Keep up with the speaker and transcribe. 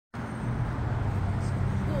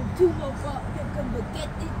to my butt, you're gonna get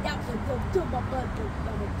this down and go to my butt,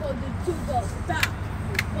 I'm going to the stop.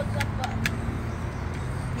 What's up, butt?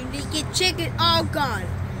 You need to get chicken all gone.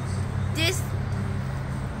 This.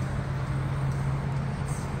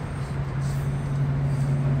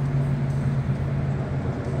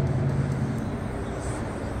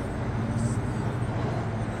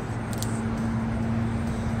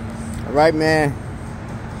 All right, man.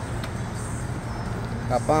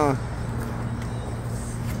 Hop on.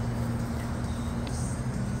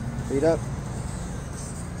 Feet up.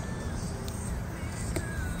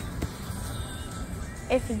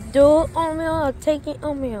 If you do it on me, I'll take it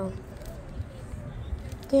on me.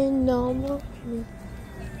 Then no more.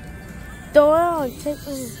 Do it, I'll take it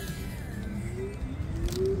on me.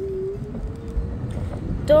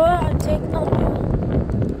 Do it, I'll take it on me.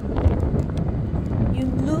 You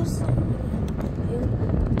lose.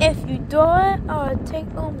 If you do it, I'll take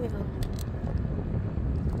it on me.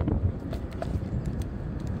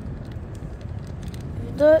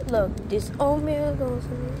 Look, this oatmeal goes in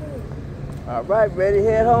the way. All right, ready to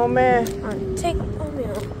head home, man? I'll take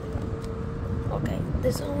oatmeal. Okay,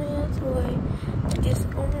 this oatmeal is away. This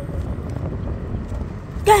oatmeal.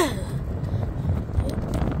 Yeah!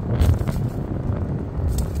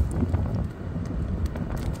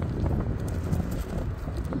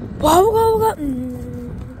 Wow.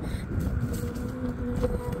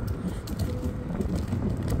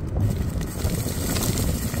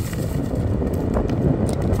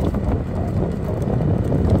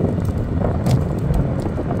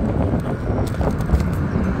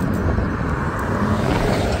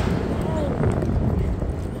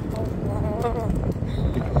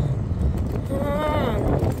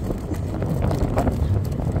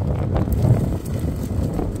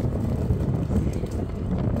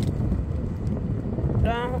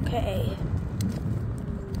 Okay.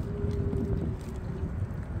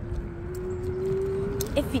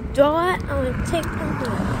 If you do it, I'm gonna take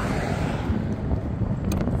oatmeal.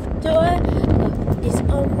 If you do it, this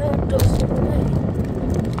oatmeal goes away.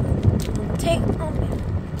 I'm gonna take oatmeal.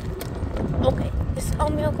 Okay, this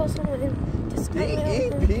oatmeal goes away. This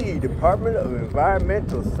DEP, Department of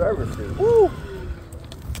Environmental Services. Woo!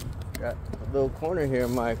 Got a little corner here,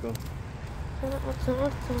 Michael.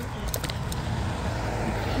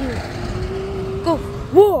 Go.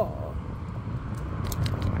 Whoa.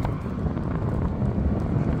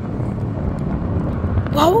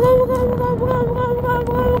 Go.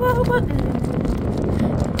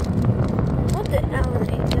 What the hell are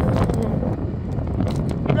they doing?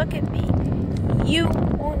 Look at me. You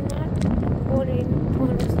are not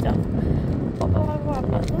putting stuff.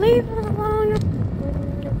 Leave it alone.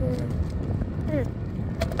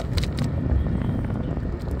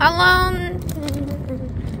 Alone.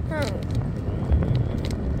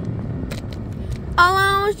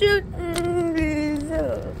 Alone shoot.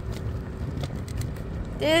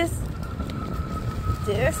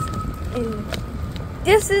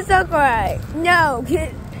 This is so great. No,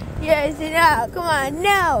 yes, no, come on,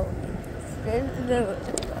 no.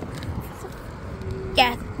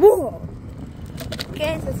 Yes, whoa.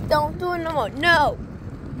 Kansas, don't do it no more. No.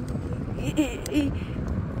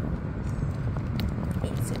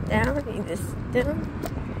 Sit down. You just sit down.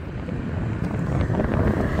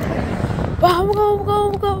 Go.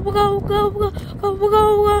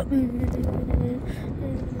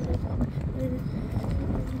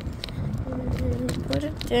 Put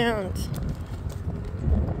it down.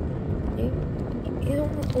 You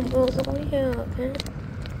don't want to go over here, okay?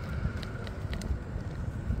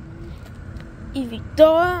 If you do it,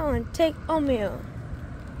 I'm going to take oatmeal.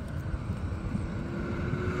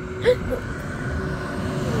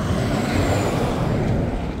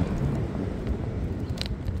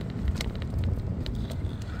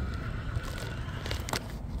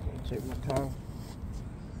 Take my time.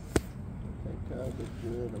 Take time, get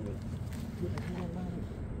good. I mean,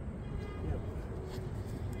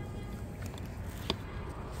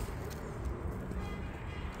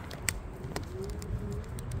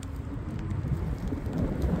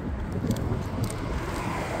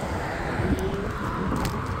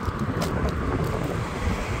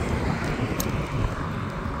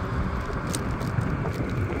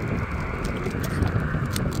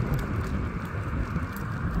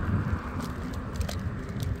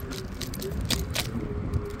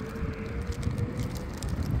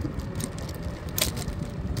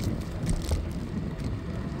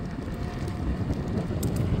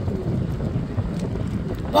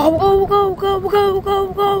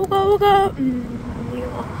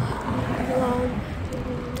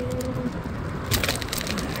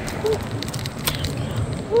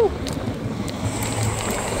 Go.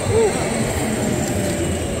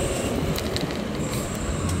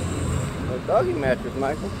 doggy mattress,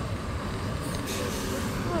 Michael.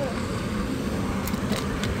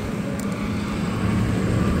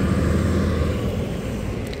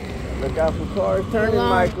 Look out for cars turning,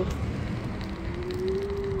 Michael.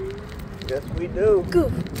 Yes, we do. Go.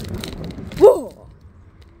 Whoa.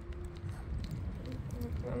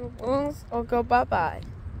 Or go bye-bye.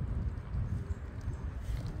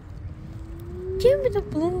 Give me the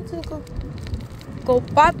balloon to go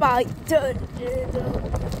bye-bye. Go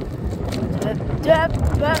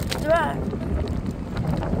bye-bye.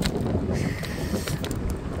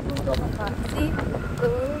 See?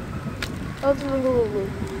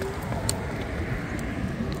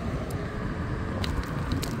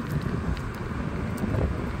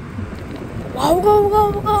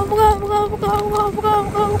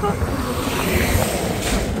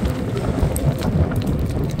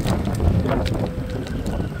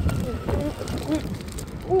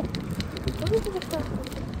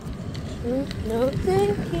 No,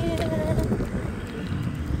 thank you.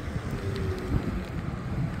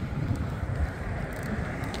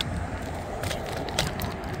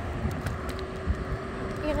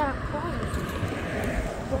 You're not going.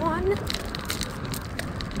 One.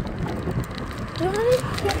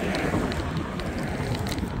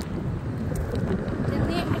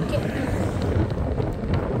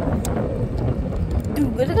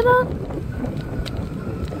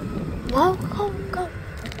 Go.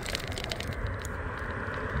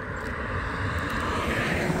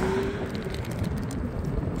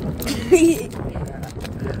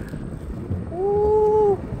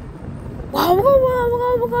 Ooh. Wow.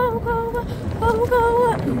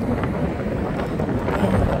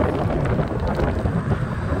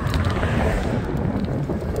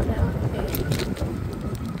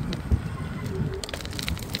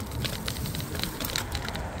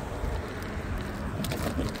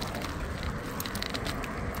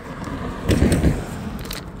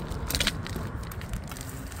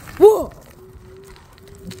 Whoa!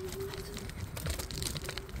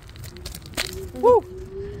 Woo!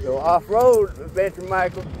 Go off-road adventure,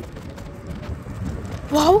 Michael.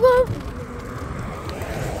 Wow!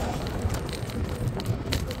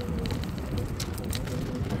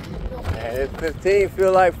 Man, it's 15,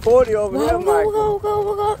 feel like 40 over there, Michael.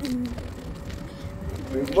 Go.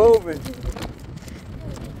 We're moving.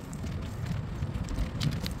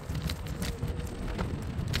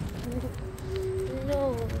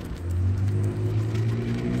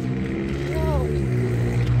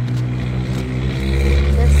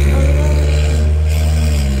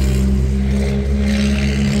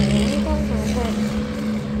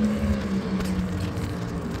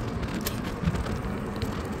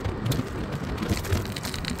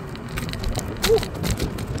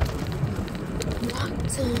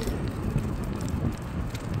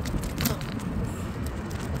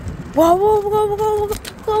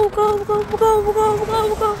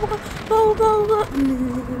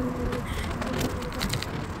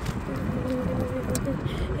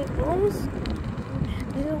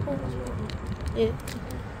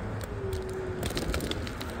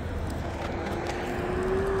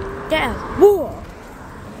 Yeah, more.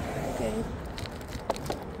 Okay.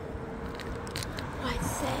 I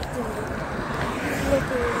said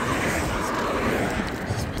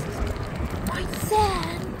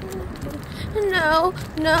no.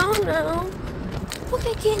 Look,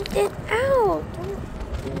 I can't get out.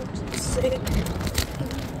 Sick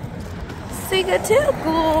a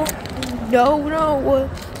tickle. No.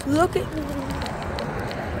 Look at me.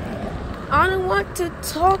 I don't want to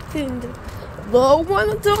talk in the low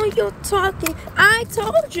one. Don't you talking? I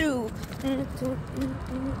told you.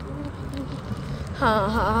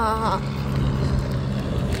 Ha.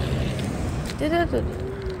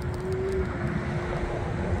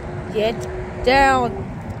 Get down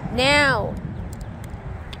now.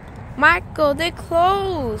 Michael, they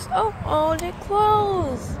closed. Oh, they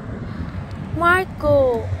closed.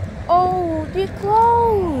 Michael, they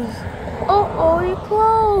closed. They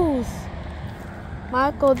closed.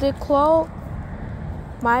 Michael, they closed.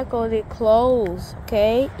 Michael, they closed.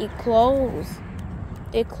 Okay, it closed.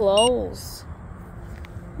 They closed.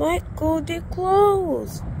 Michael, they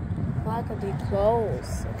closed. Michael, they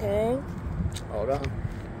closed. Okay. Hold on.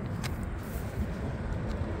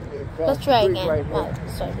 Let's try again. Right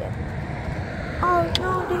Let's try again. Oh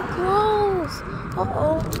no, they closed.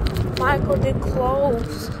 Michael, they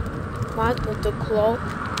closed. Michael, they closed.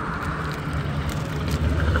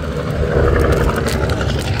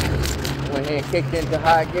 Went here and kicked into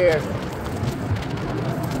high gear.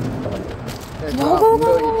 That's Go.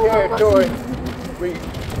 familiar territory. We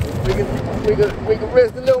can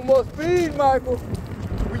risk a little more speed, Michael.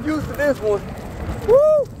 We used to this one.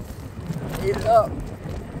 Woo! Eat it up.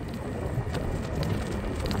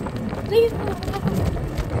 Please.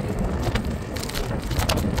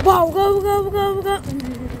 Wow, go.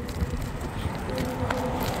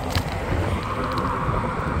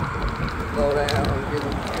 Slow down and give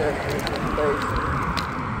him some space.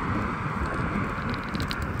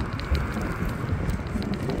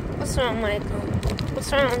 What's wrong, Michael?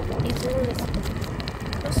 What's wrong? He's doing this.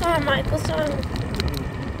 What's wrong, Michael? What's wrong?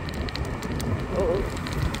 Oh.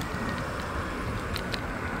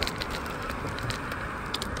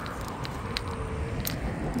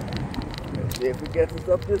 Let's see if we get this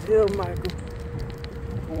up this hill, Michael.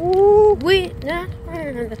 Woo! Nah.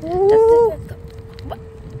 Woo!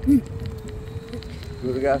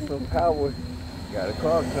 We got some power. Got a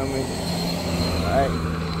car coming. Alright.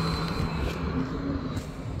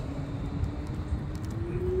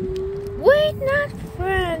 We're not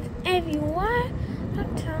friends, everyone.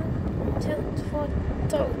 I'm trying for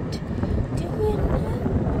thought. Do we not?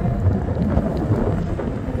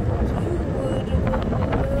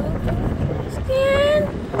 Skin.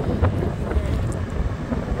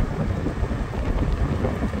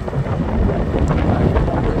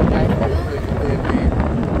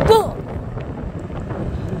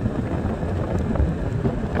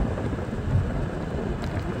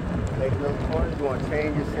 Taking those corners, you want to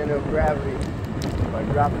change your center of gravity by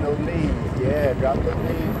dropping those knees. Yeah, drop those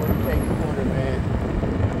knees when you take the corner, man.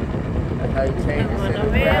 That's how you change your center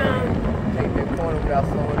of gravity. Take that corner without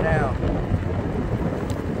slowing down.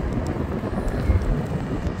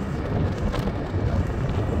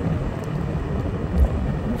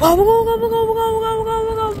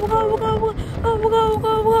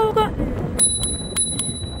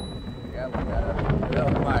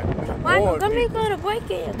 Michael, Gummy's gonna break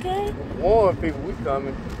it, okay? Warn people, we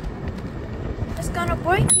coming. It's gonna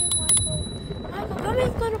break it, Michael. Michael,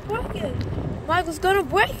 Gummy's gonna break it. Michael's gonna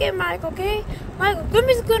break it, Michael, okay? Michael,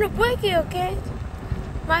 Gummy's gonna break it, okay?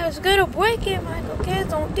 Michael's gonna break it, Michael, okay?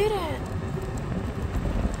 Don't do that.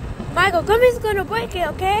 Michael, Gummy's gonna break it,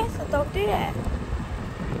 okay? So don't do that.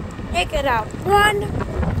 Take it out. 1.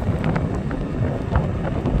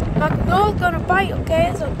 Michael, Noah's gonna bite,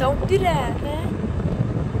 okay? So don't do that, okay?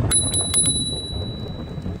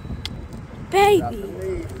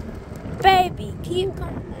 Baby, keep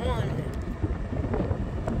going on.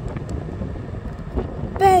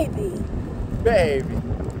 Baby.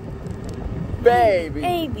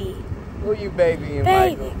 Who you babying,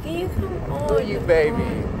 Baby, Michael? can you come on? Who you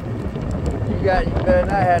babying? You better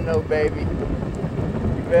not have no baby.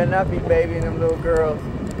 You better not be babying them little girls.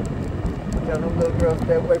 Tell them little girls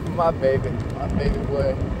stay away from my baby. My baby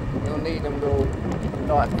boy. You don't need them little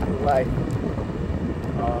thoughts in life.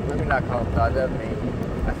 Let me not call them thoughts, that's mean.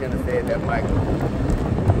 I shouldn't have said that, Michael.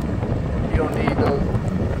 You don't need those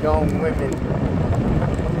young women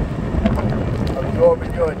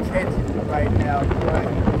absorbing your attention right now. Right?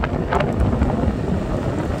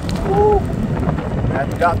 Woo! I have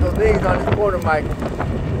to drop those knees on this corner, Michael.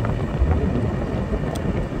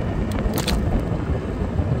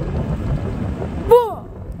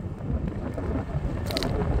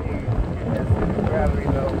 Gravity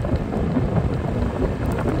low.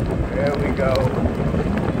 There we go.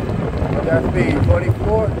 What's that speed?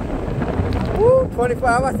 24? Woo!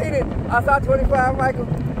 25. I seen it. I saw 25, Michael.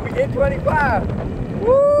 We hit 25.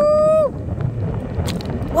 Woo!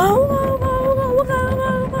 Whoa.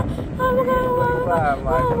 25,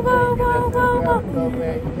 Michael. So,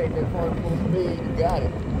 man, you take that corner full speed. You got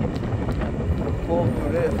it. Pull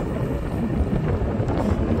through this.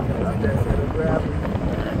 Drop that center of gravity.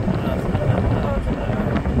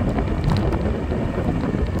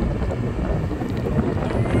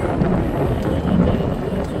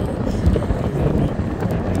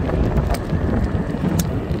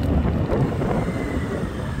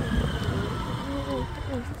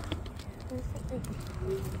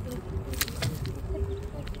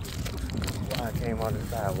 I came on the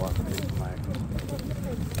sidewalk with this Michael.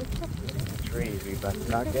 Trees, we about to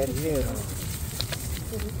knock that head off.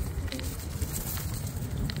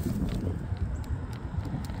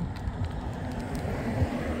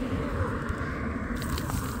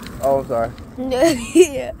 Oh, I'm sorry.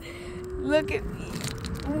 Yeah. Look at me.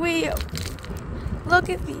 Look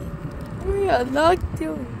at me. Look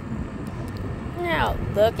to me. Now,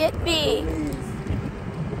 look at me.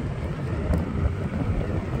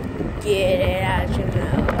 Get it out your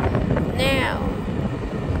mouth. Now.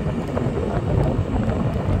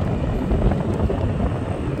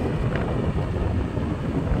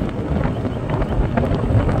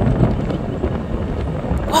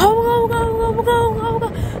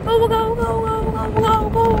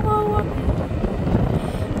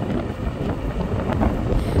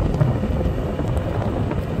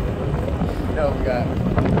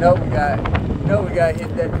 know we gotta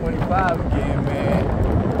hit that 25 again, man.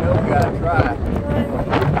 You know we gotta try.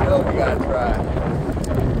 You know we gotta try.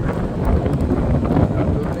 I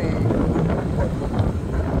believe.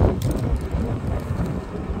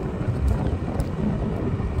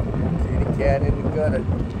 See the cat in the gutter.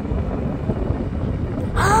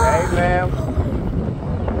 Hey, ma'am.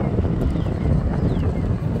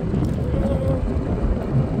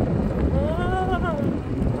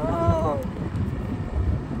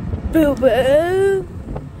 Boo boo.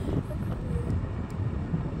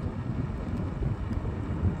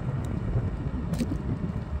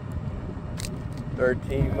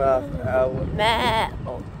 13 miles an hour. Matt.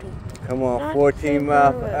 Come on, 14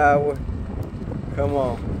 miles an hour. Come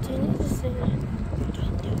on.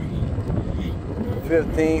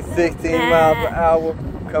 15, 16 miles an hour.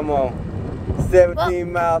 Come on.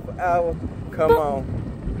 17 miles an hour. Come on.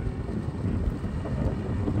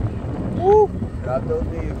 Woo! Drop those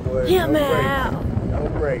knees, boys. Yeah, no man. brakes. No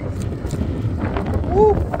brakes.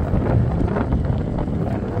 Woo!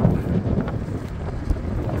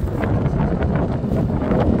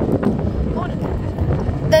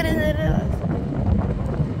 That is it.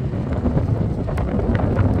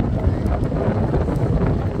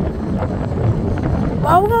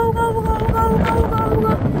 Go, go, go, go, go, go, go,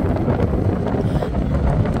 go.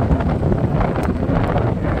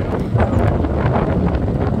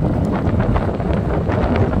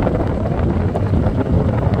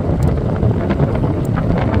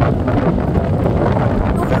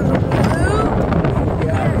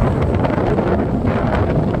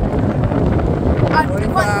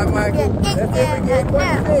 Let's see if we get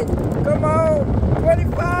 26. Come on.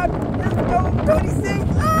 25. Let's go. 26.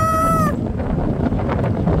 Ah!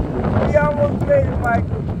 We almost made it,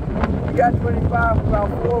 Michael. We got 25 for about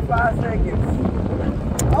 4 or 5 seconds.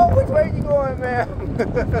 Oh, which way you going, man?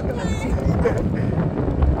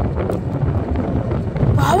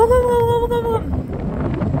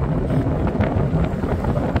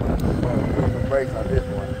 Some brakes on this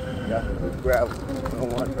one. Got some good gravel. I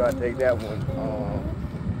don't want to try to take that one.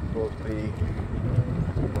 Supposed to be.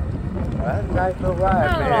 That's a nice little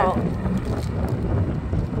ride, man. Got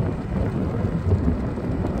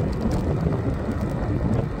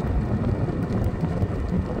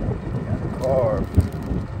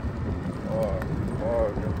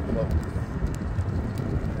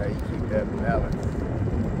how you keep that balance.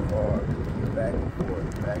 Car, back and forth,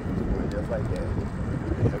 just like that.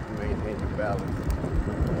 Help you maintain your balance.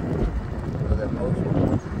 So that motion,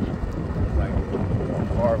 like on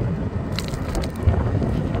carbon.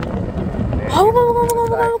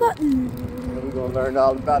 We're gonna learn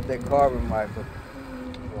all about that carbon, Michael.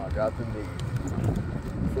 Watch out the knees.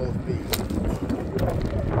 Full speed.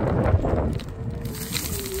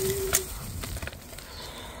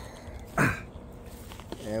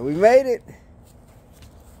 And we made it.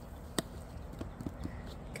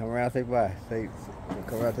 Come around, say bye.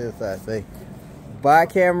 Come around to the side. Say bye,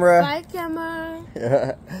 camera. Bye, camera.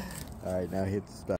 All right, now hit the stop.